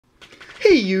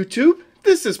Hey YouTube,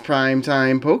 this is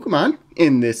Primetime Pokemon.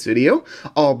 In this video,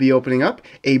 I'll be opening up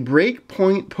a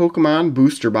BREAKpoint Pokemon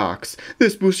booster box.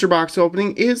 This booster box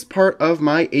opening is part of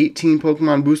my 18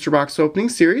 Pokemon booster box opening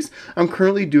series I'm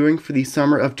currently doing for the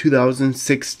summer of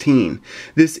 2016.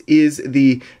 This is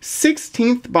the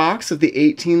 16th box of the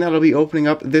 18 that I'll be opening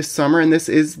up this summer, and this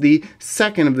is the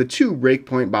second of the two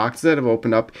BREAKpoint boxes that I've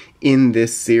opened up in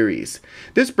this series.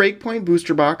 This BREAKpoint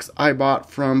booster box I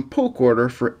bought from PokeOrder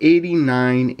for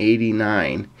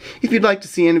 $89.89. If you'd like to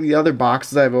see any of the other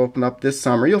boxes I've opened up this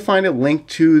summer, you'll find a link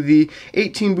to the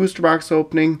 18 booster box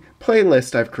opening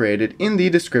playlist I've created in the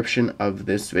description of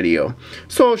this video.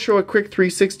 So I'll show a quick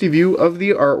 360 view of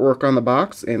the artwork on the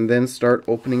box and then start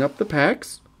opening up the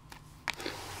packs.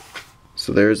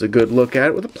 So there's a good look at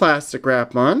it with a plastic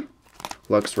wrap on.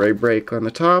 Luxray Break on the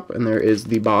top, and there is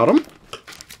the bottom.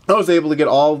 I was able to get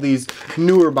all of these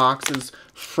newer boxes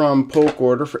from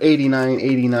PokeOrder for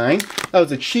 $89.89. That was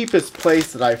the cheapest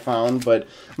place that I found, but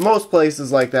most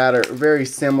places like that are very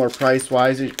similar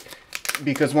price-wise,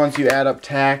 because once you add up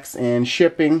tax and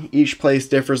shipping, each place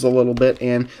differs a little bit,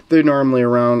 and they're normally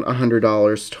around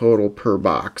 $100 total per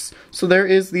box. So there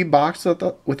is the box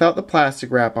without the plastic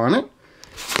wrap on it.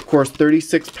 Of course,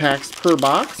 36 packs per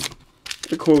box.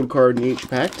 The code card in each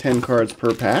pack, 10 cards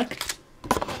per pack.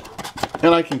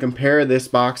 And I can compare this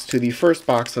box to the first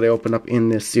box that I opened up in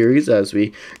this series as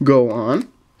we go on.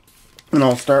 And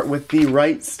I'll start with the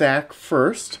right stack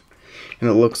first.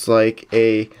 And it looks like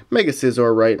a Mega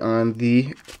Scizor right on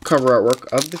the cover artwork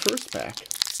of the first pack.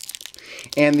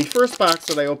 And the first box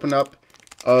that I opened up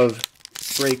of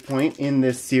BREAKpoint in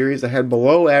this series, I had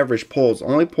below average pulls.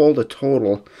 Only pulled a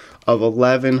total of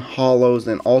 11 holos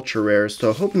and ultra rares, so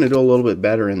I'm hoping to do a little bit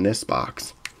better in this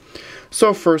box.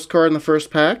 So first card in the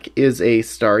first pack is a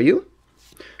Staryu.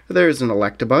 There's an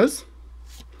Electabuzz,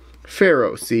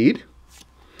 Pharaoh Seed,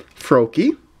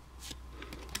 Froakie,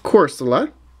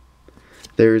 Corsola.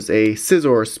 There's a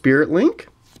Scizor Spirit Link,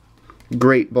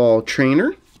 Great Ball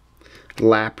Trainer,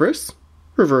 Lapras,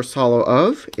 reverse holo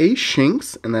of a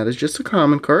Shinx, and that is just a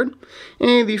common card.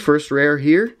 And the first rare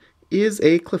here is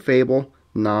a Clefable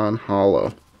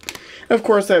non-holo. Of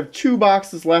course, I have two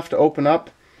boxes left to open up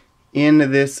in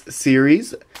this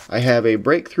series. I have a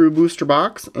Breakthrough booster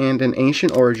box and an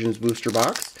Ancient Origins booster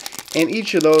box, and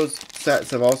each of those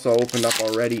sets have also opened up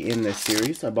already in this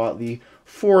series. I bought the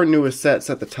 4 newest sets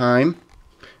at the time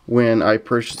when I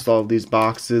purchased all of these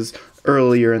boxes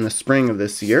earlier in the spring of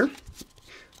this year,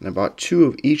 and I bought 2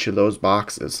 of each of those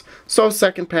boxes. So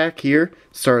second pack here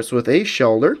starts with a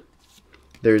Shelter.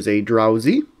 There's a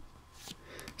Drowsy,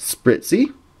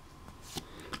 Spritzy,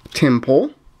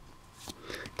 Timpole,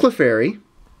 Clefairy,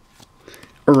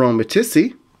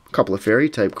 Aromatisse, a couple of fairy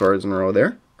type cards in a row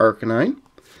there, Arcanine.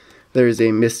 There's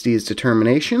a Misty's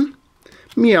Determination,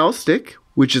 Meowstic,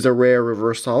 which is a rare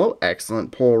reverse holo,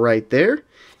 excellent pull right there.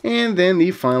 And then the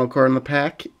final card in the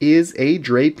pack is a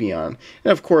Drapion.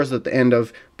 And of course, at the end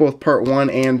of both part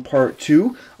 1 and part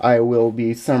 2, I will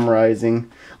be summarizing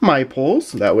my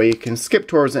pulls. That way you can skip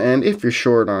towards the end if you're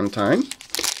short on time.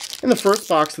 In the first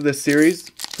box of this series,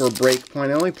 for BREAKpoint,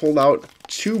 I only pulled out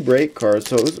 2 break cards,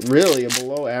 so it was really a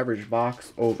below average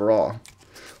box overall.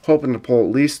 Hoping to pull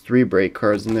at least 3 break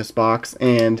cards in this box,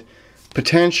 and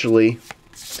potentially,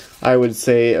 I would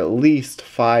say at least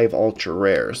 5 ultra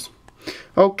rares.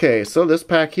 Okay, so this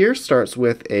pack here starts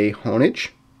with a Honedge,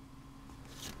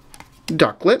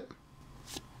 Ducklet,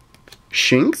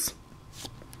 Shinx,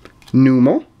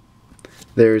 Numel,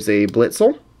 there's a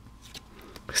Blitzel,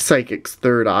 Psychic's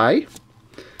Third Eye,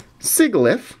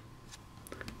 Sigilyph,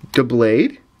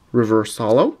 Doublade, reverse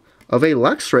holo of a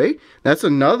Luxray. That's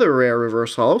another rare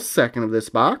reverse holo, second of this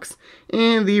box.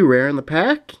 And the rare in the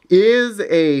pack is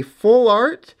a full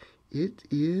art. It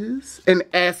is an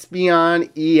Espeon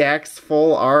EX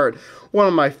full art. One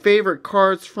of my favorite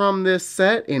cards from this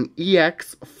set in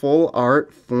EX full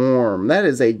art form. That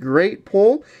is a great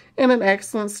pull and an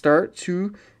excellent start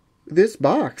to this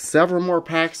box. Several more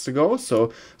packs to go,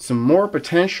 so some more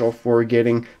potential for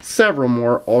getting several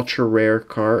more ultra rare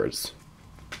cards.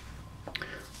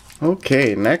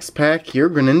 Okay, next pack here,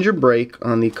 Greninja Break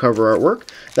on the cover artwork.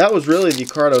 That was really the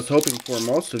card I was hoping for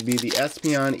most, would be the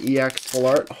Espeon EX Full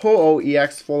Art. Ho-Oh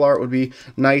EX Full Art would be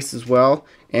nice as well.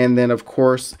 And then, of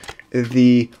course,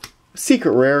 the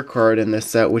secret rare card in this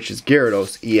set, which is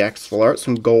Gyarados EX Full Art,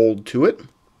 some gold to it.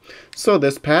 So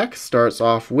this pack starts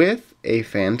off with a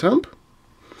Phantump,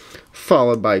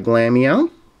 followed by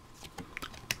Glameow.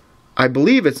 I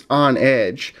believe it's On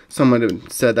Edge. Someone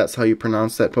said that's how you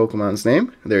pronounce that Pokemon's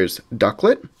name. There's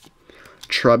Ducklet,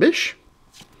 Trubbish,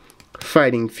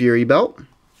 Fighting Fury Belt,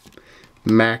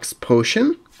 Max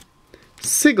Potion,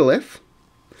 Sigilyph,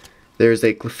 There's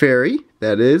a Clefairy,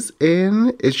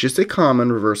 it's just a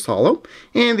common reverse holo.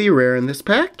 And the rare in this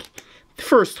pack, the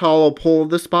first holo pull of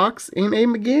this box, in a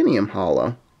Meganium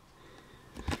holo.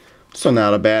 So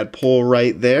not a bad pull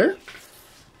right there.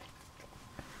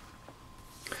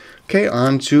 Okay,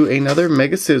 on to another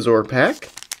Mega Scizor pack.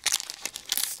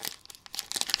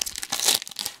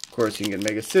 Of course, you can get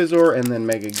Mega Scizor and then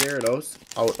Mega Gyarados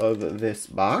out of this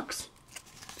box.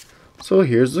 So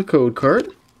here's the code card.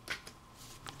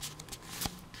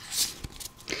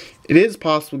 It is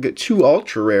possible to get 2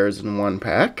 ultra rares in one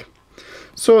pack.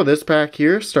 So this pack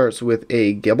here starts with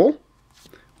a Gibble.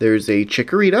 There's a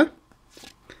Chikorita,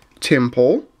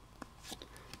 Timpole,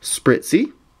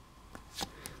 Spritzy,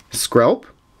 Skrelp,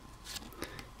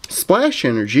 Splash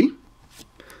Energy.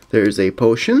 There's a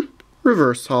Potion.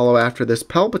 Reverse holo after this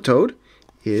Palpitoad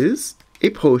is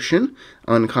a Potion,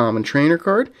 uncommon trainer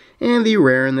card, and the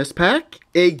rare in this pack,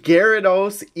 a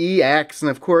Gyarados EX. And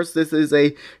of course, this is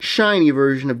a shiny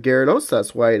version of Gyarados,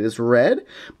 that's why it is red.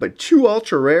 But 2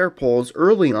 ultra rare pulls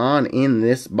early on in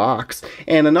this box.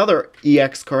 And another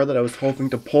EX card that I was hoping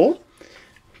to pull.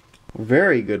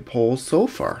 Very good pulls so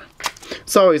far.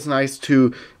 It's always nice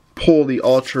to pull the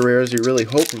ultra rares you're really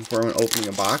hoping for when opening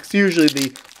a box. Usually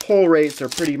the pull rates are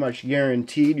pretty much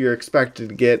guaranteed. You're expected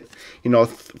to get,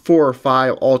 4 or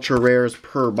 5 ultra rares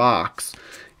per box.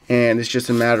 And it's just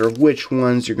a matter of which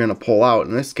ones you're going to pull out.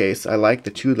 In this case, I like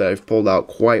the 2 that I've pulled out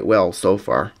quite well so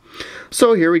far.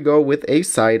 So here we go with a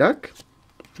Psyduck.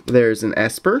 There's an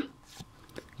Esper,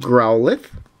 Growlithe,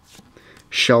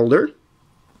 Shelder,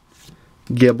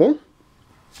 Gibble,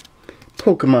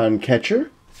 Pokemon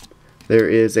Catcher. There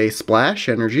is a Splash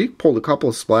Energy. Pulled a couple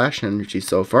of Splash Energy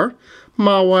so far.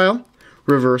 Mawile,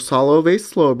 reverse holo of a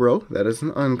Slowbro. That is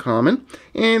an uncommon.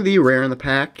 And the rare in the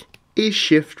pack, a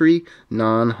Shiftry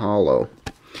non-holo.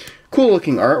 Cool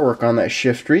looking artwork on that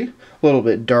Shiftry. A little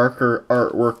bit darker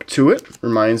artwork to it.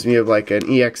 Reminds me of like an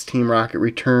EX Team Rocket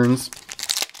Returns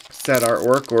set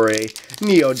artwork or a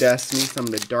Neo Destiny, some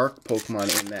of the dark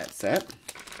Pokemon in that set.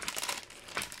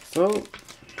 So,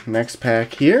 next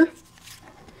pack here.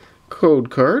 Code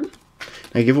card.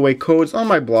 I give away codes on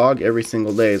my blog every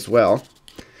single day as well.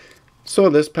 So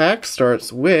this pack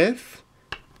starts with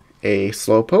a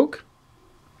Slowpoke.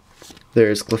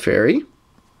 There's Clefairy,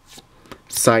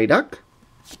 Psyduck,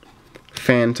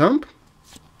 Phantump,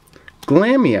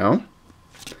 Glameow,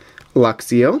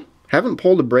 Luxio, haven't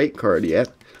pulled a break card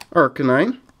yet,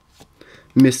 Arcanine,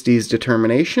 Misty's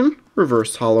Determination,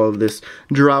 reverse holo of this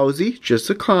Drowsy, just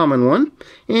a common one,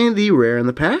 and the rare in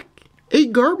the pack, a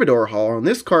Garbodor holo. And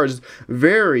this card is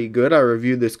very good. I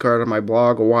reviewed this card on my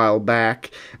blog a while back,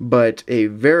 but a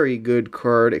very good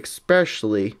card,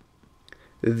 especially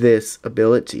this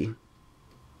ability.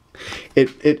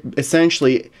 It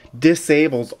essentially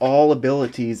disables all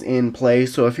abilities in play,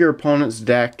 so if your opponent's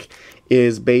deck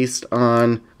is based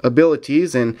on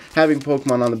abilities and having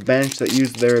Pokemon on the bench that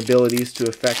use their abilities to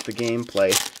affect the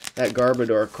gameplay, that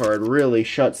Garbodor card really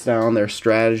shuts down their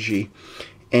strategy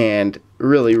and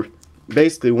really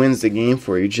basically wins the game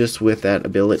for you just with that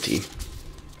ability.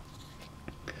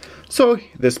 So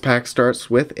this pack starts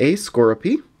with a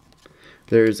Scorpy.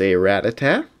 There's a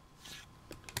Rattata,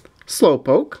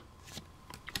 Slowpoke,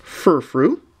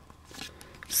 Furfrou,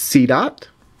 Seedot,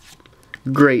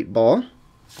 Great Ball,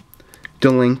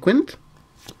 Delinquent,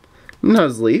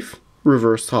 Nuzleaf,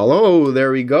 reverse holo. Oh,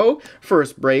 there we go.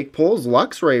 First break pulls,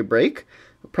 Luxray break.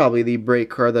 Probably the break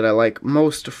card that I like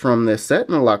most from this set,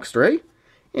 and a Luxray.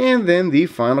 And then the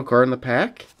final card in the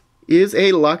pack is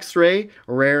a Luxray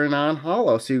rare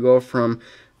non-holo. So you go from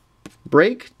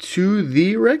break to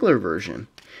the regular version.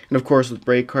 And of course with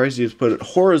break cards you just put it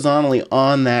horizontally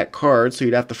on that card. So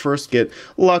you'd have to first get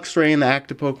Luxray in the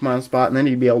active Pokemon spot, and then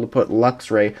you'd be able to put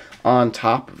Luxray on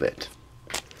top of it.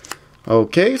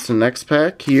 Okay, so next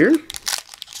pack here.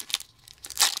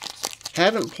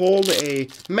 Haven't pulled a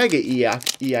Mega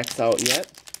EX out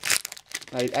yet.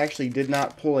 I actually did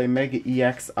not pull a Mega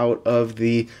EX out of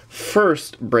the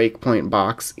first BREAKpoint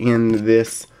box in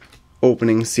this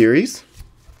opening series.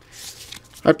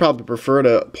 I'd probably prefer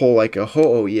to pull like a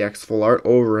Ho-Oh EX Full Art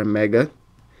over a Mega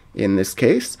in this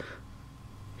case.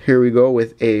 Here we go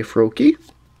with a Froakie.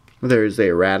 There's a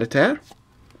Rattata,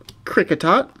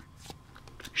 Kricketot,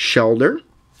 Shelder,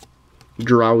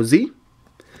 Drowsy.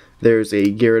 There's a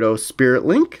Gyarados Spirit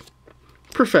Link,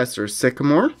 Professor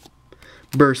Sycamore,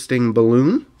 Bursting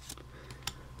Balloon,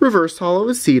 reverse holo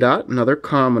is Seedot, another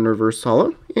common reverse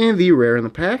holo, and the rare in the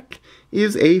pack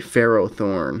is a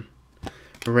Ferrothorn,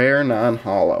 rare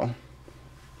non-holo.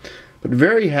 But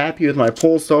very happy with my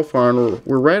pulls so far, and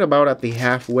we're right about at the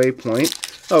halfway point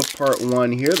of part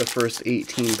 1 here, the first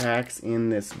 18 packs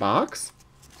in this box.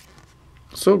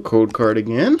 So code card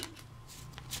again.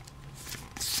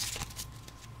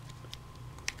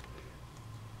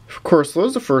 Of course, that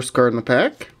was the first card in the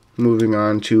pack. Moving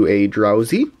on to a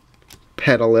Drowsy,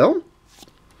 Petalil,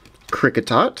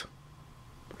 Kricketot.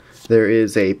 There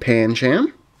is a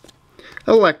Pancham,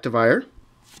 Electivire,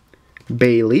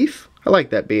 Bayleaf. I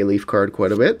like that Bayleaf card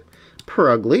quite a bit.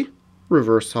 Purugly,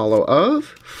 reverse holo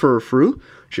of Furfrou,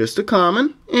 just a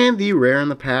common, and the rare in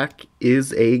the pack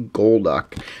is a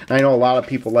Golduck. I know a lot of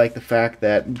people like the fact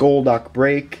that Golduck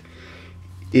Break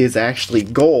is actually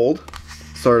gold,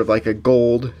 sort of like a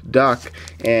gold duck,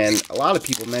 and a lot of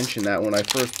people mentioned that when I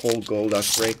first pulled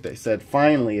Golduck Break. They said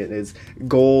finally it is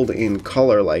gold in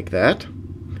color like that.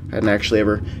 I hadn't actually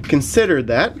ever considered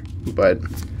that, but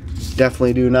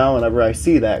definitely do now whenever I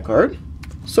see that card.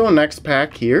 So next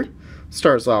pack here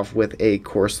starts off with a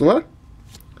Corsola.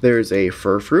 There's a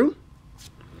Furfrou,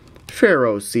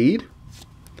 Pharaoh Seed,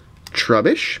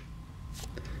 Trubbish,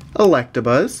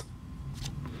 Electabuzz,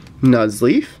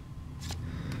 Nuzleaf,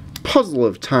 Puzzle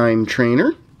of Time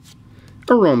Trainer,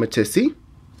 Aromatisse,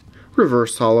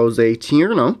 reverse holo's a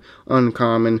Tierno,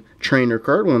 uncommon trainer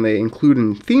card, one they include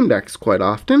in theme decks quite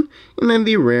often. And then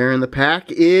the rare in the pack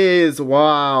is,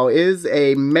 wow, is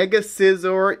a Mega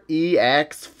Scizor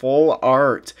EX Full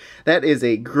Art. That is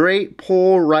a great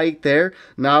pull right there.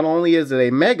 Not only is it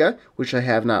a Mega, which I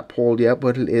have not pulled yet,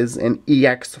 but it is an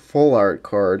EX Full Art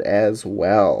card as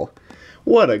well.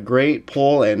 What a great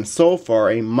pull, and so far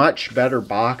a much better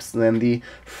box than the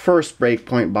first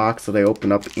BREAKpoint box that I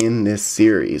opened up in this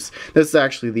series. This is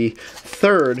actually the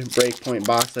third BREAKpoint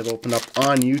box I've opened up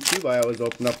on YouTube. I always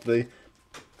open up the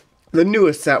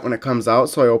newest set when it comes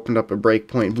out, so I opened up a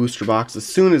BREAKpoint booster box as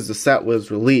soon as the set was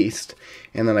released,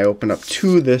 and then I opened up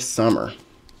two this summer.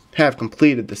 Have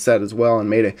completed the set as well and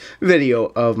made a video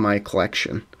of my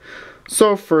collection.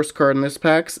 So first card in this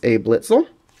pack's a Blitzel.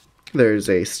 There's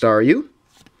a Staryu,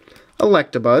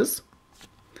 Electabuzz,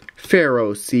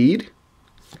 Pharaoh Seed,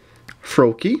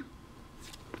 Froakie,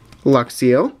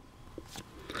 Luxio,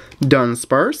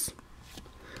 Dunsparce,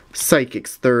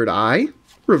 Psychic's Third Eye,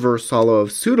 reverse holo of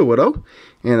Sudowoodo,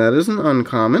 and that is an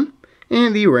uncommon.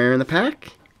 And the rare in the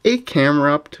pack, a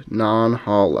Camerupt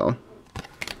non-holo.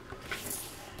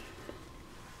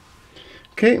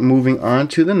 Okay, moving on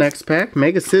to the next pack.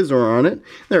 Mega Scizor on it.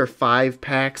 There are 5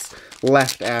 packs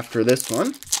left after this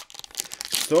one.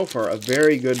 So far, a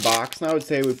very good box. And I would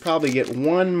say we'd probably get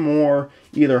one more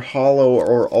either holo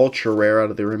or ultra rare out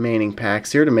of the remaining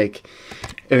packs here to make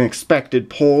an expected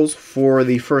pulls for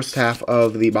the first half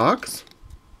of the box.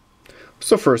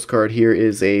 So first card here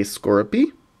is a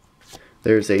Scorpy.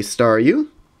 There's a Staryu,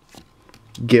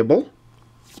 Gibble,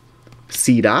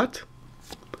 Seedot,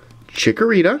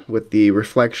 Chikorita with the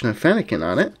reflection of Fennekin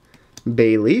on it,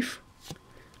 Bayleaf,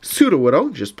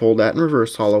 Sudowoodo, just pulled that in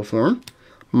reverse holo form,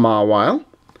 Mawile,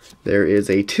 there is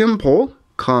a Timpole,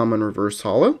 common reverse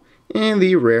holo, and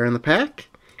the rare in the pack,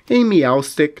 a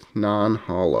Meowstic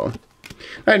non-holo.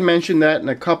 I'd mentioned that in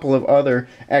a couple of other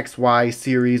XY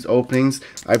series openings.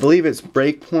 I believe it's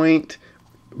BREAKpoint,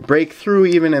 Breakthrough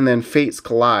even, and then Fates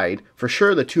Collide. For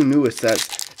sure the two newest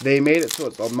sets, they made it so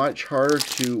it's much harder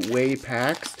to weigh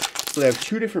packs. So they have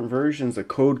 2 different versions of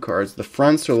code cards. The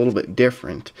fronts are a little bit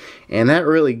different, and that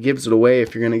really gives it away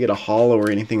if you're going to get a holo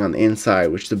or anything on the inside,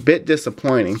 which is a bit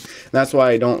disappointing. That's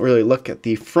why I don't really look at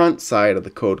the front side of the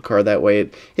code card. That way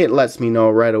it lets me know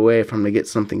right away if I'm going to get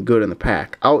something good in the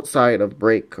pack outside of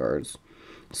break cards.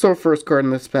 So first card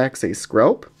in this pack is a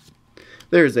Skrelp.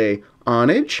 There's a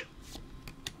Onage,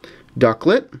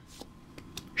 Ducklet,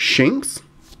 Shinx,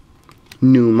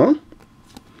 Numel,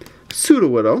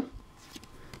 Sudowoodo,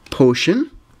 Potion,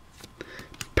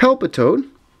 Palpitoad.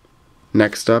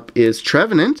 Next up is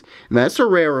Trevenant, and that's a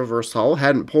rare reverse holo.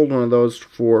 Hadn't pulled one of those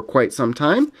for quite some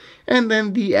time. And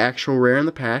then the actual rare in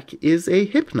the pack is a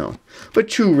Hypno. But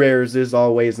 2 rares is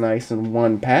always nice in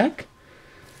one pack.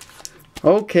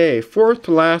 Okay, 4th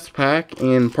to last pack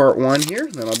in part 1 here.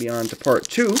 Then I'll be on to part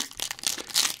 2.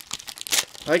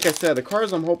 Like I said, the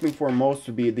cards I'm hoping for most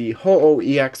would be the Ho-Oh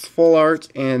EX Full Art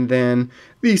and then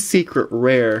the secret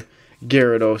rare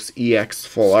Gyarados EX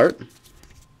Full Art.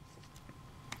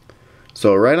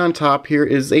 So right on top here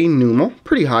is a Numel,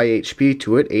 pretty high HP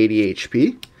to it, 80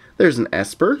 HP. There's an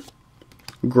Esper,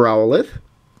 Growlithe,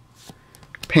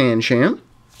 Pancham,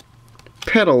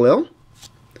 Petalil,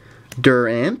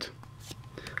 Durant,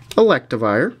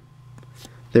 Electivire.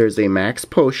 There's a Max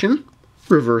Potion,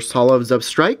 reverse holo of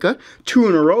Zubstrika, 2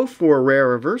 in a row for rare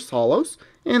reverse holos.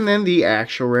 And then the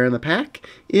actual rare in the pack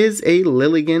is a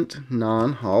Lilligant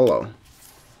non-holo.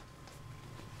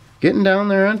 Getting down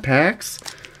there on packs.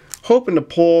 hoping to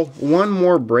pull one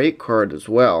more break card as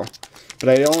well. But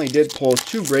I only did pull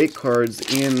 2 break cards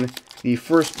in the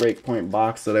first Breakpoint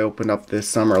box that I opened up this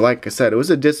summer. Like I said, it was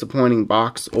a disappointing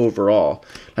box overall.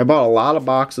 I bought a lot of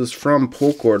boxes from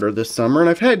PokeOrder this summer, and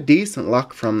I've had decent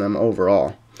luck from them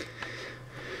overall.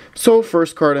 So,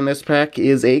 first card in this pack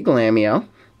is a Glameow.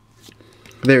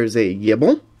 There's a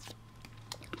Gibble,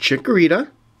 Chikorita,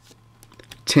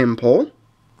 Timpole,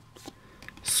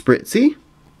 Spritzy,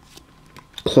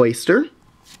 Cloyster,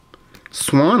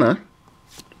 Swanna,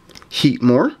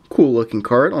 Heatmore, cool looking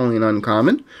card, only an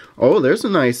uncommon. Oh, there's a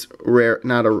nice rare,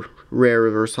 not a rare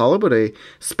reverse holo, but a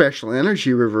special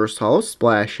energy reverse holo,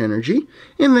 Splash Energy.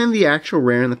 And then the actual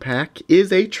rare in the pack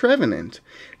is a Trevenant.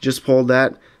 Just pulled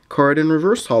that card in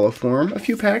reverse holo form a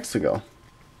few packs ago.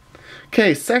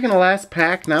 Okay, second to last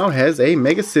pack now has a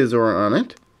Mega Scizor on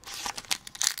it.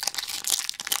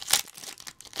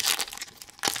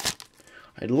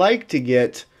 I'd like to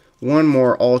get one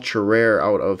more ultra rare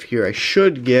out of here. I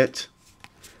should get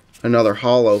another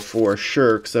holo for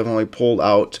sure, because I've only pulled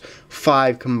out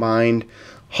 5 combined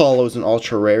holos and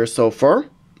ultra rares so far.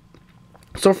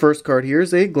 So first card here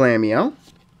is a Glameow.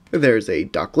 There's a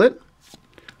Ducklet,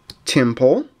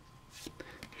 Timpole,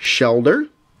 Shelder,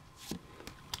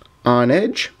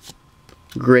 Onedge,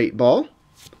 Great Ball,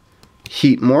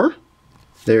 Heatmore.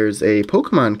 There's a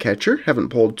Pokemon Catcher. Haven't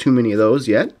pulled too many of those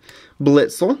yet.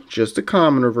 Blitzel, just a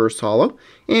common reverse holo.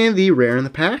 And the rare in the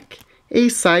pack, a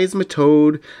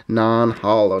Seismitoad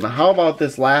non-holo. Now how about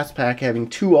this last pack having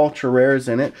 2 ultra rares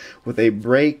in it with a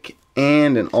break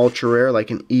and an ultra rare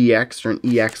like an EX or an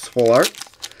EX full art.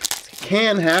 It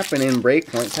can happen in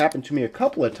Breakpoint. It's happened to me a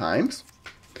couple of times.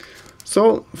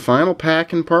 So, final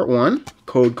pack in part 1.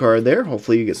 Code card there.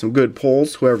 Hopefully you get some good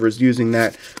pulls, whoever's using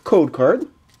that code card.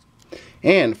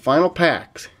 And final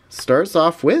pack starts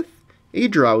off with a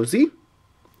Drowsy,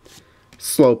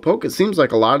 Slowpoke. It seems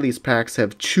like a lot of these packs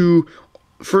have 2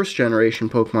 first generation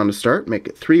Pokemon to start. Make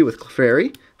it 3 with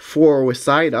Clefairy, 4 with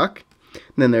Psyduck.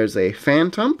 Then there's a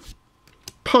Phantump,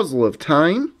 Puzzle of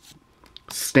Time,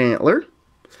 Stantler.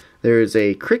 There's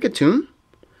a Kricketune,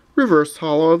 reverse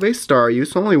holo of a Staryu,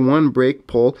 so only 1 break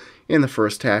pull in the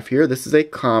first half here. This is a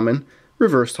common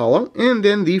reverse holo. And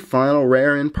then the final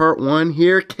rare in part 1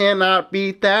 here, cannot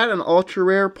beat that, an ultra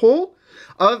rare pull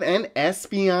of an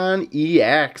Espeon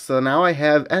EX. So now I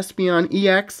have Espeon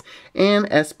EX and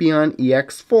Espeon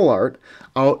EX full art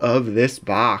out of this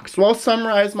box. So I'll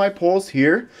summarize my pulls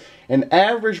here. An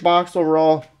average box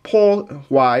overall pull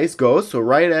wise goes, so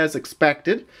right as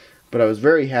expected. But I was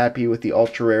very happy with the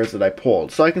ultra rares that I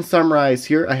pulled. So I can summarize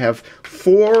here. I have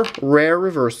 4 rare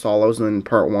reverse holos in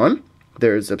part 1.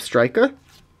 There's Abstrika,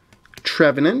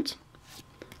 Trevenant,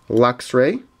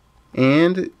 Luxray,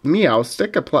 and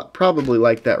Meowstic. I probably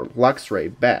like that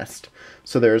Luxray best.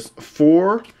 So there's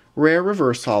 4 rare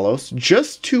reverse holos,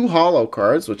 just 2 holo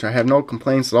cards, which I have no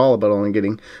complaints at all about only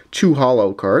getting 2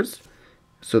 holo cards.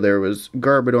 So there was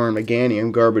Garbodor and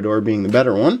Meganium, Garbodor being the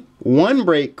better one. 1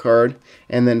 break card,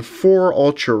 and then 4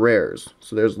 ultra rares.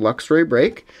 So there's Luxray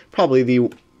break, probably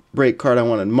the break card I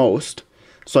wanted most.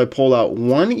 So I pulled out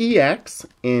 1 EX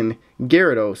in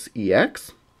Gyarados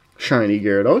EX, Shiny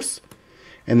Gyarados.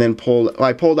 And then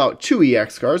I pulled out 2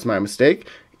 EX cards, my mistake,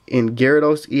 in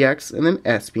Gyarados EX and then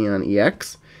Espeon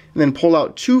EX. And then pulled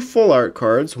out 2 full art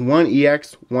cards, 1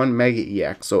 EX, 1 Mega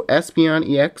EX. So Espeon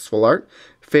EX full art,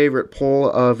 favorite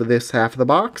pull of this half of the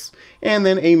box. And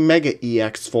then a Mega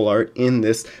EX full art in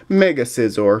this Mega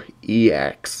Scizor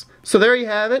EX. So there you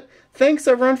have it. Thanks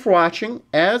everyone for watching.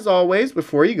 As always,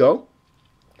 before you go,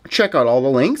 check out all the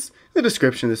links in the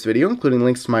description of this video, including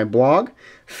links to my blog,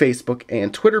 Facebook,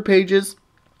 and Twitter pages,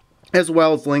 as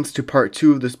well as links to part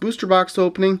 2 of this booster box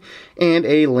opening, and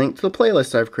a link to the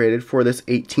playlist I've created for this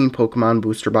 18 Pokemon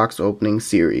booster box opening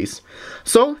series.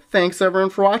 So, thanks everyone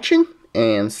for watching,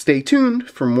 and stay tuned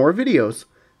for more videos.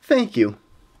 Thank you.